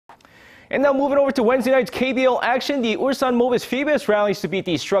And now moving over to Wednesday night's KBL action, the Ulsan Mobis Phoebus rallies to beat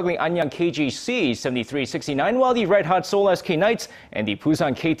the struggling Anyang KGC 73-69, while the red-hot Seoul SK Knights and the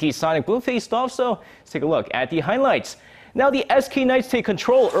Busan KT Sonicboom faced off. So let's take a look at the highlights. Now the SK Knights take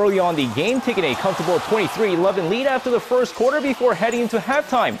control early on the game, taking a comfortable 23-11 lead after the first quarter before heading into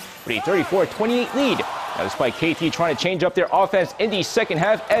halftime with a 34-28 lead. Now despite KT trying to change up their offense in the second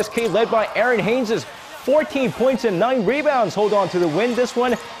half, SK led by Aaron Haynes' 14 points and 9 rebounds hold on to the win. This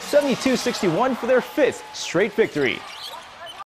one 72-61 for their 5th straight victory.